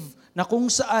live na kung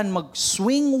saan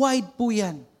mag-swing wide po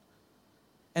yan.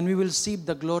 And we will see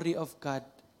the glory of God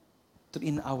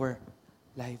in our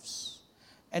lives.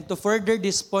 And to further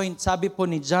this point, sabi po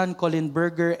ni John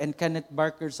Collenberger and Kenneth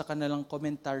Barker sa kanilang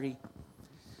commentary,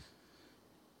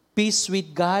 peace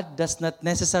with God does not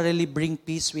necessarily bring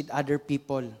peace with other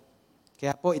people.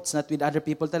 Kaya po, it's not with other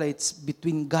people talaga, it's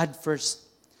between God first.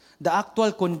 The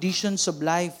actual conditions of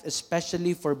life,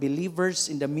 especially for believers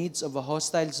in the midst of a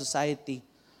hostile society,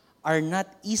 are not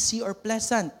easy or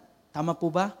pleasant. Tama po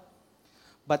ba?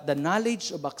 But the knowledge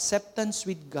of acceptance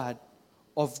with God,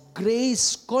 of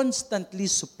grace constantly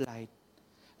supplied,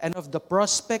 and of the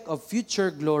prospect of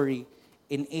future glory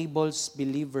enables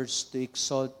believers to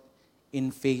exalt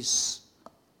in face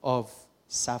of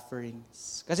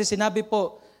sufferings. Kasi sinabi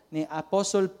po ni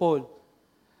Apostle Paul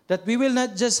that we will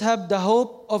not just have the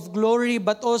hope of glory,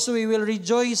 but also we will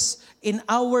rejoice in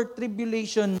our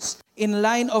tribulations in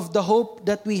line of the hope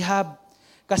that we have.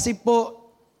 Kasi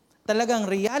po, talagang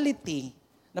reality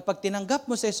na pag tinanggap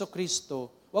mo sa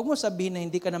Jesucristo, huwag mo sabihin na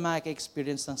hindi ka na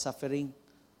makaka-experience ng suffering.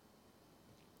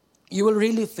 You will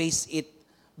really face it.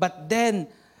 But then,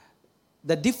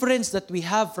 the difference that we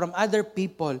have from other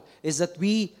people is that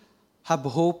we have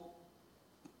hope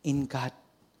in God.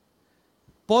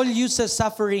 Paul uses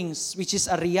sufferings, which is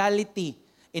a reality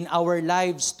in our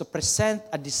lives, to present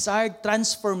a desired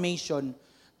transformation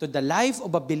to the life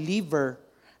of a believer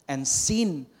and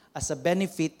seen as a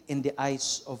benefit in the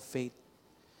eyes of faith.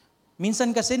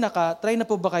 Minsan kasi try na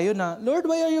po ba kayo na, Lord,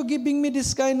 why are you giving me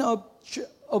this kind of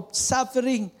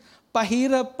suffering?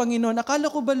 Pahirap, Panginoon.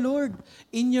 Akala ko ba, Lord,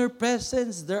 in your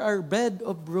presence, there are bed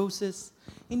of roses.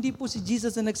 Hindi po si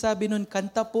Jesus na nagsabi nun,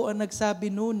 kanta po ang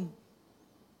nagsabi nun.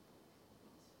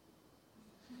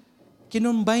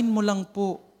 Kinumbine mo lang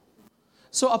po.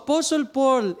 So Apostle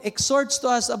Paul exhorts to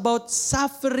us about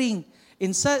suffering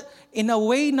in a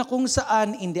way na kung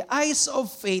saan, in the eyes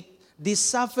of faith, this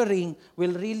suffering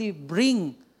will really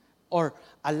bring or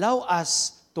allow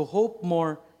us to hope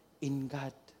more in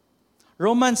God.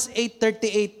 Romans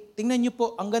 8:38. Tingnan niyo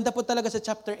po, ang ganda po talaga sa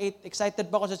chapter 8. Excited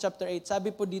pa ako sa chapter 8.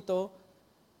 Sabi po dito,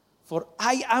 for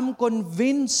I am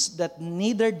convinced that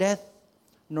neither death,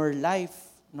 nor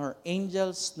life, nor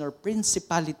angels, nor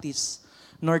principalities,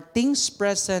 nor things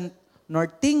present, nor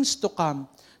things to come,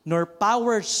 nor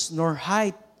powers, nor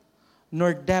height,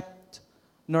 nor depth,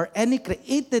 nor any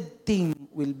created thing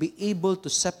will be able to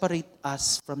separate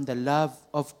us from the love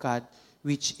of God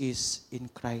which is in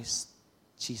Christ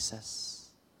Jesus.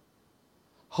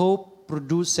 Hope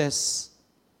produces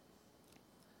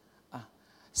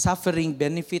suffering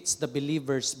benefits the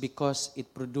believers because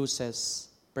it produces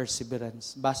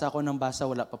perseverance. Basa ako ng basa,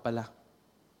 wala pa pala.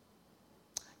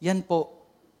 Yan po.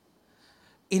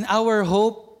 In our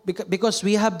hope, because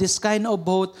we have this kind of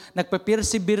hope,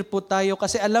 nagpe-persevere po tayo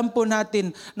kasi alam po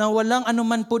natin na walang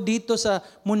anuman po dito sa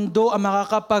mundo ang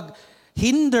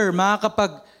makakapag-hinder,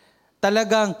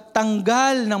 talagang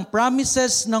tanggal ng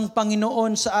promises ng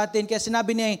Panginoon sa atin. Kaya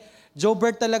sinabi ni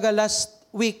Jobert talaga last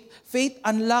week, faith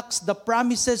unlocks the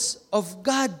promises of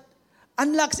God.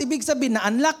 Unlocks, ibig sabihin na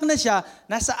unlock na siya,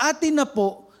 nasa atin na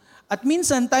po. At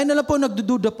minsan, tayo na lang po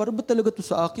nagdududa, para ba talaga ito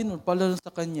sa akin o pala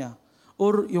sa kanya?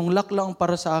 Or yung lock lang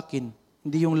para sa akin,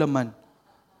 hindi yung laman.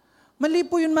 Mali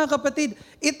po yun mga kapatid.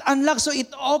 It unlocks, so it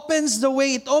opens the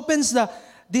way, it opens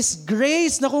this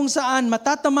grace na kung saan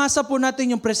matatamasa po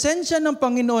natin yung presensya ng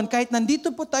Panginoon kahit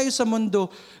nandito po tayo sa mundo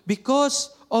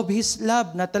because of His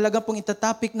love na talaga pong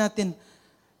itatapik natin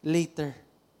later.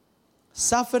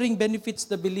 Suffering benefits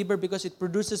the believer because it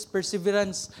produces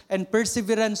perseverance, and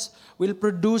perseverance will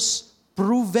produce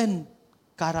proven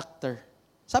character.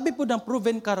 Sabi po ng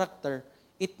proven character,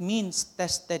 it means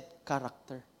tested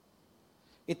character.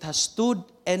 It has stood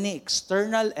any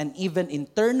external and even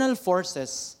internal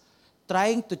forces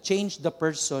trying to change the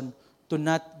person to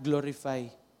not glorify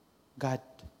God.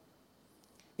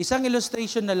 Isang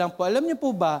illustration na lang po. Alam niyo po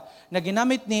ba na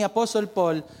ginamit ni Apostle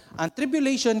Paul, ang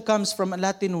tribulation comes from a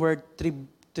Latin word,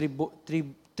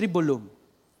 tribulum.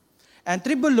 And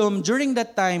tribulum, during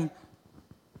that time,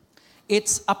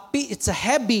 it's a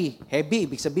heavy,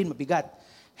 ibig sabihin mabigat,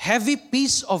 heavy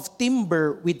piece of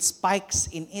timber with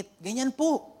spikes in it. Ganyan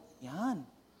po. Yan.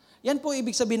 Yan po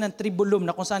ibig sabihin ng tribulum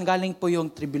na kung saan galing po yung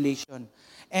tribulation.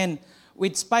 And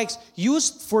with spikes,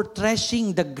 used for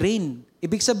threshing the grain.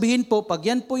 Ibig sabihin po, pag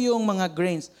yan po yung mga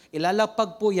grains,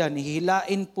 ilalapag po yan,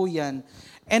 hihilain po yan,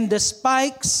 and the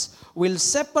spikes will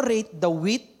separate the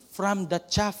wheat from the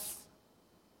chaff.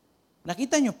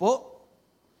 Nakita nyo po?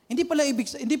 Hindi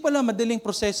pala madaling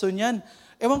proseso niyan.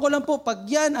 Ewan ko lang po, pag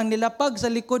yan ang nilapag sa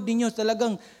likod ninyo,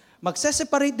 talagang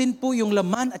magse-separate din po yung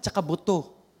laman at saka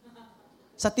buto.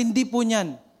 Sa tindi po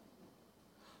niyan.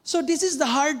 So this is the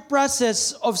hard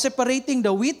process of separating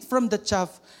the wheat from the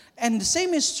chaff. And the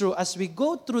same is true as we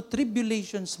go through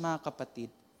tribulations, mga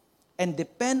kapatid, and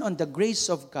depend on the grace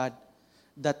of God,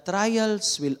 the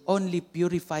trials will only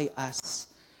purify us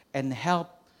and help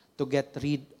to get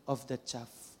rid of the chaff.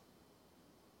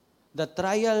 The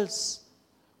trials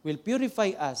will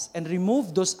purify us and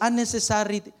remove those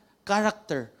unnecessary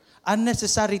character,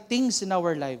 unnecessary things in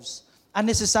our lives,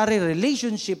 unnecessary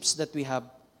relationships that we have,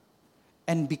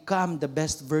 and become the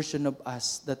best version of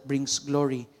us that brings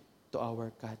glory to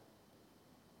our God.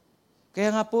 Kaya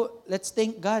nga po, let's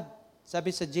thank God.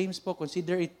 Sabi sa James po,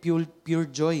 consider it pure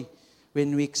joy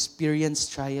when we experience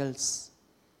trials.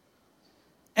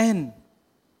 And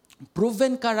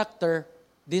proven character,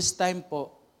 this time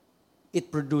po,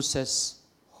 it produces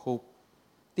hope.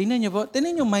 Tingnan niyo po,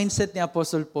 tingnan yung mindset ni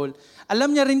Apostle Paul.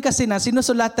 Alam niya rin kasi na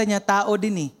sinusulatan niya tao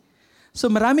din eh.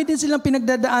 So marami din silang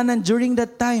pinagdadaanan during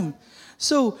that time.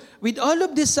 So with all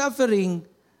of this suffering,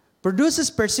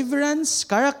 produces perseverance,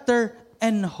 character,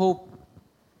 and hope.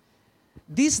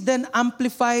 This then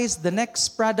amplifies the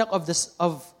next product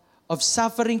of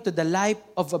suffering to the life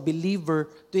of a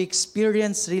believer to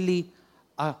experience really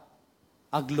a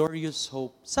glorious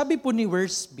hope. Sabi po ni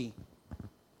verse B,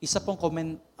 isa pong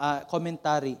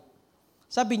commentary.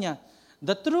 Sabi niya,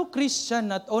 the true Christian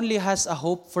not only has a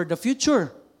hope for the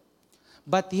future,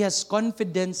 but he has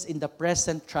confidence in the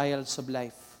present trials of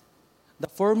life.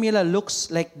 The formula looks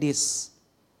like this.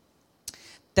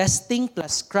 Testing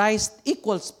plus Christ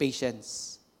equals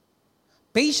patience.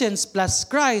 Patience plus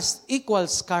Christ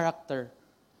equals character.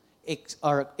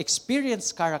 Or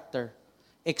experience character.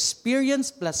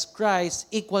 Experience plus Christ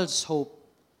equals hope.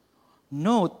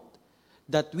 Note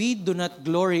that we do not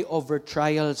glory over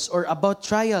trials or about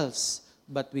trials,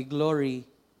 but we glory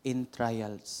in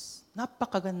trials.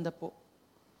 Napakaganda po.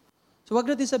 So wag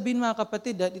natin sabihin mga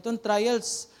kapatid, itong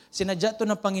trials, Sinadya to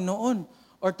ng Panginoon.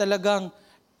 Or talagang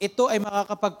ito ay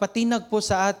makakapagpatinag po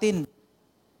sa atin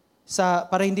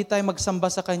para hindi tayo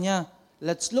magsamba sa Kanya.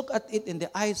 Let's look at it in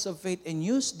the eyes of faith and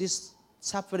use these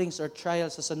sufferings or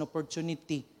trials as an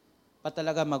opportunity pa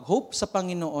talaga mag-hope sa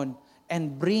Panginoon and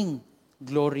bring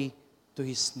glory to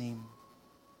His name.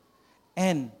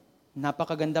 And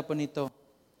napakaganda po nito.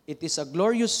 It is a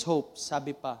glorious hope,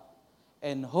 sabi pa.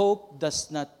 And hope does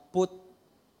not put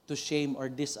to shame or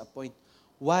disappoint.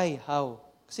 Why? How?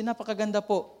 Kasi napakaganda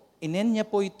po. Inen niya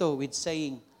po ito with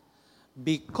saying,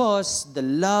 because the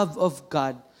love of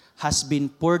God has been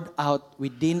poured out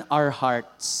within our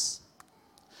hearts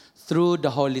through the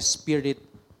Holy Spirit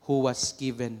who was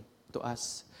given to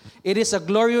us. It is a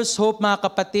glorious hope, mga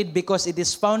kapatid, because it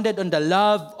is founded on the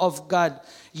love of God.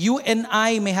 You and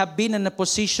I may have been in a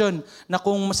position na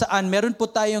kung saan meron po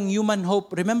tayong human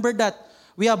hope. Remember that.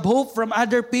 We have hope from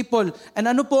other people. And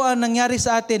ano po ang nangyari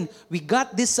sa atin? We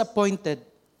got disappointed,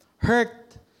 hurt,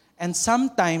 and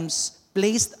sometimes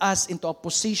placed us into a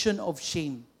position of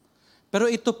shame. Pero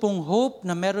ito pong hope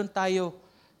na meron tayo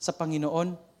sa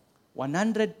Panginoon,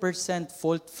 100%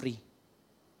 fault-free.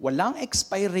 Walang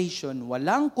expiration,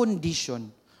 walang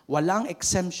condition, walang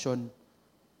exemption,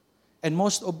 and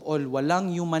most of all,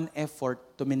 walang human effort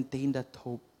to maintain that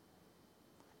hope.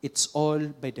 It's all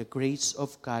by the grace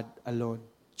of God alone.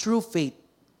 Through faith.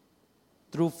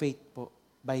 Through faith po.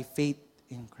 By faith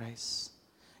in Christ.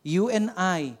 You and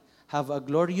I have a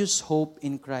glorious hope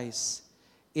in Christ.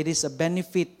 It is a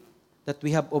benefit that we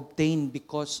have obtained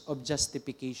because of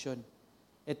justification.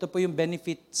 Ito po yung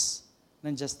benefits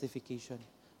ng justification.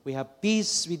 We have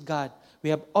peace with God. We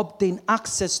have obtained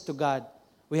access to God.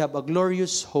 We have a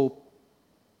glorious hope.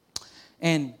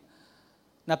 And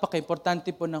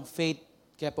napaka-importante po ng faith.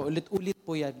 Kaya po ulit-ulit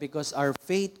po yan because our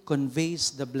faith conveys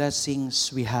the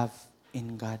blessings we have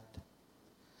in God.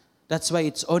 That's why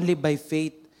it's only by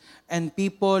faith. And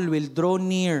people will draw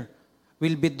near,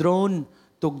 will be drawn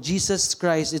to Jesus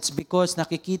Christ. It's because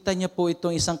nakikita niya po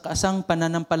itong isang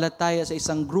pananampalataya sa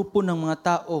isang grupo ng mga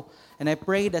tao. And I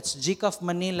pray that GCAF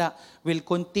Manila will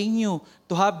continue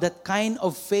to have that kind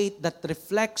of faith that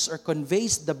reflects or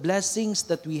conveys the blessings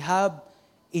that we have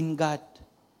in God.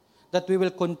 That we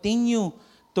will continue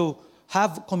to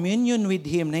have communion with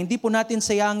Him, na hindi po natin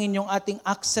sayangin yung ating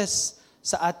access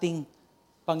sa ating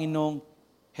Panginoong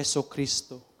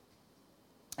Hesukristo.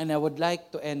 And I would like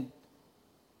to end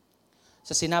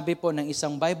sa sinabi po ng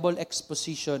isang Bible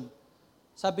exposition.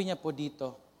 Sabi niya po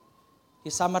dito,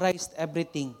 he summarized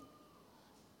everything.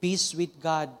 Peace with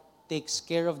God takes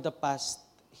care of the past.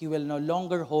 He will no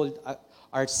longer hold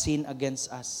our sin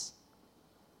against us.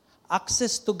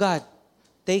 Access to God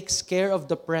takes care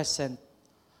of the present.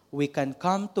 We can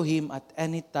come to Him at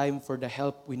any time for the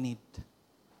help we need.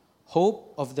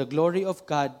 Hope of the glory of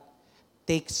God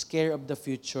takes care of the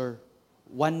future.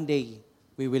 One day,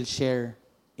 we will share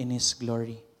in His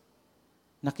glory.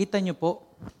 Nakita niyo po,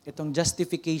 itong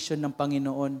justification ng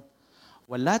Panginoon.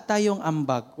 Wala tayong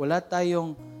ambag, wala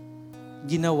tayong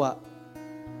ginawa.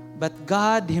 But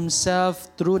God Himself,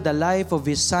 through the life of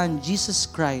His Son, Jesus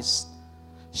Christ,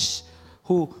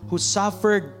 who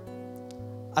suffered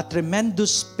a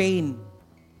tremendous pain,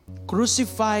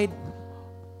 crucified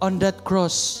on that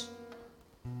cross,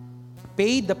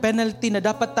 paid the penalty na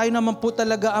dapat tayo naman po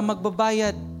talaga ang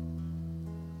magbabayad.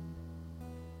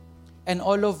 And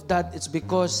all of that, it's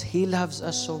because He loves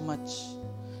us so much.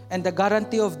 And the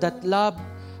guarantee of that love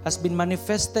has been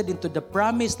manifested into the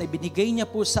promise na ibinigay niya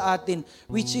po sa atin,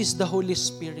 which is the Holy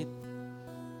Spirit.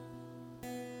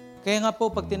 Kaya nga po,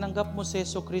 pag tinanggap mo si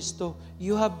Jesucristo,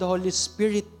 you have the Holy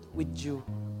Spirit with you.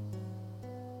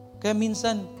 Kaya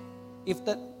minsan, if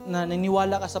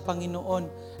naniniwala ka sa Panginoon,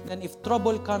 then if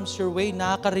trouble comes your way,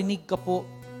 nakakarinig ka po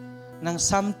ng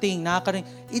something,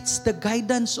 it's the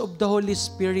guidance of the Holy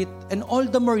Spirit. And all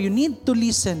the more, you need to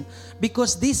listen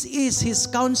because this is His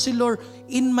counselor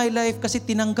in my life kasi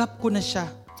tinanggap ko na siya.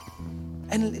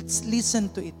 And let's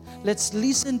listen to it. Let's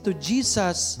listen to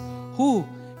Jesus who,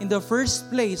 in the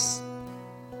first place,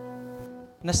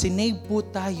 na sinave po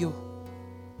tayo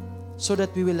so that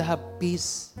we will have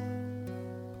peace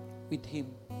with Him.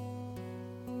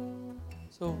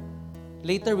 So,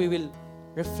 later we will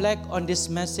reflect on this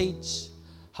message.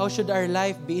 How should our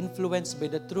life be influenced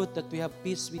by the truth that we have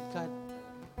peace with God?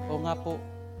 O nga po.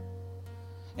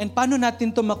 And paano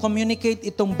natin to ma-communicate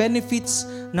itong benefits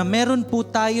na meron po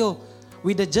tayo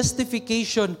with the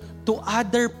justification to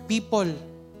other people?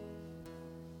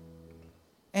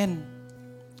 And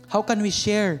how can we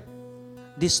share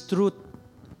this truth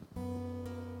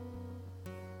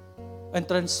and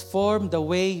transform the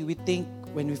way we think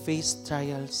when we face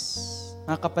trials?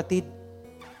 Mga kapatid,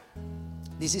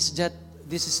 This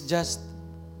is just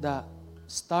the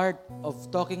start of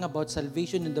talking about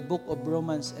salvation in the book of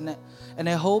Romans, and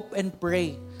I hope and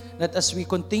pray that as we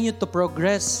continue to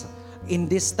progress in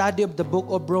this study of the book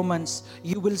of Romans,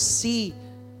 you will see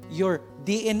your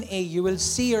DNA, you will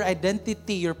see your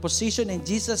identity, your position in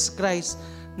Jesus Christ,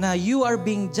 na you are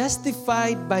being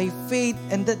justified by faith,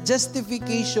 and that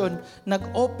justification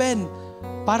nag-open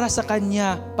para sa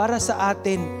Kanya, para sa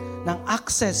atin, ng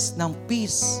access, ng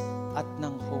peace, at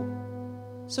ng hope.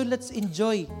 So let's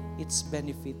enjoy its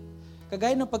benefit.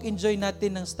 Kagaya ng pag-enjoy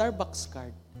natin ng Starbucks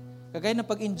card, kagaya ng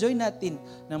pag-enjoy natin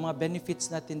ng mga benefits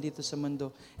natin dito sa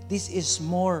mundo, this is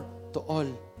more to all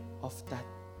of that.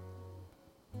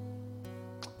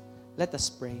 Let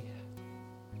us pray.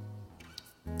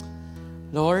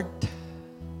 Lord,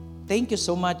 thank you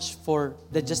so much for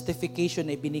the justification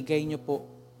na ibinigay niyo po.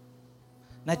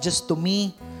 Not just to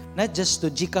me, not just to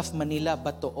GCAF Manila,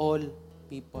 but to all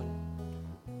people.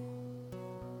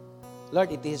 Lord,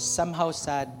 it is somehow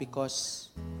sad because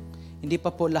hindi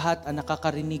pa po lahat ang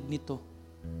nakakarinig nito.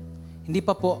 Hindi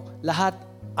pa po lahat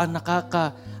ang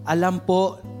nakakaalam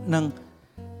po ng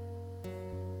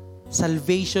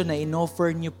salvation na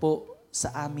inoffer niyo po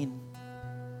sa amin.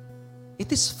 It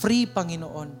is free,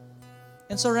 Panginoon.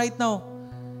 And so right now,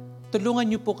 tulungan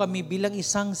niyo po kami bilang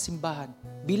isang simbahan,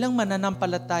 bilang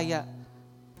mananampalataya,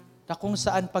 na kung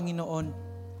saan, Panginoon,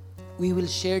 we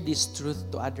will share this truth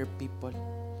to other people.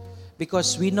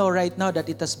 Because we know right now that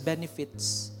it has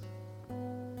benefits.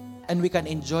 And we can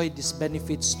enjoy these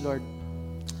benefits, Lord,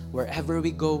 wherever we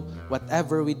go,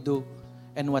 whatever we do,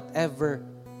 and whatever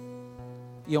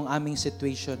yung aming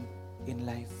situation in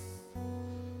life.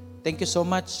 Thank you so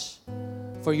much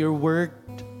for your word,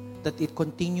 that it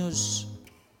continues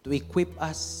to equip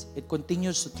us, it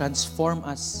continues to transform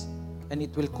us, and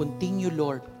it will continue,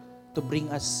 Lord, to bring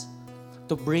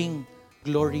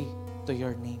glory to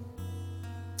your name.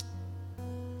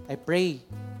 I pray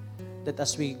that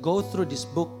as we go through this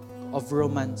book of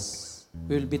Romans,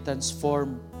 we will be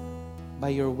transformed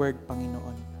by your word,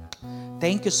 Panginoon.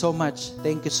 Thank you so much.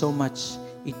 Thank you so much.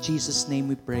 In Jesus'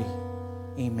 name we pray.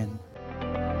 Amen.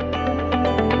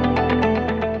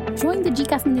 Join the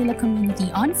GCAF Manila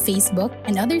community on Facebook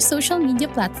and other social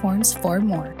media platforms for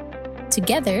more.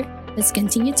 Together, let's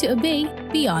continue to obey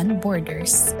beyond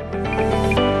borders.